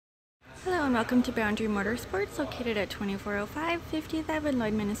Hello and welcome to Boundary Motorsports, located at 2405 50th Ave in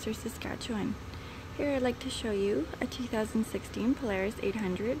Lloydminster, Saskatchewan. Here I'd like to show you a 2016 Polaris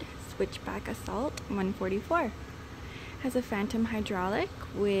 800 Switchback Assault 144. Has a phantom hydraulic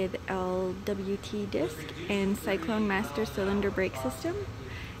with LWT disc and Cyclone Master cylinder brake system,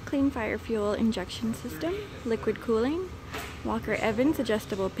 clean fire fuel injection system, liquid cooling, Walker Evans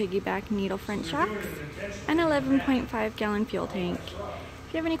adjustable piggyback needle front shocks, and 11.5 gallon fuel tank.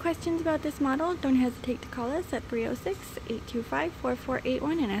 If you have any questions about this model, don't hesitate to call us at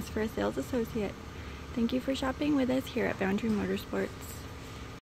 306-825-4481 and ask for a sales associate. Thank you for shopping with us here at Boundary Motorsports.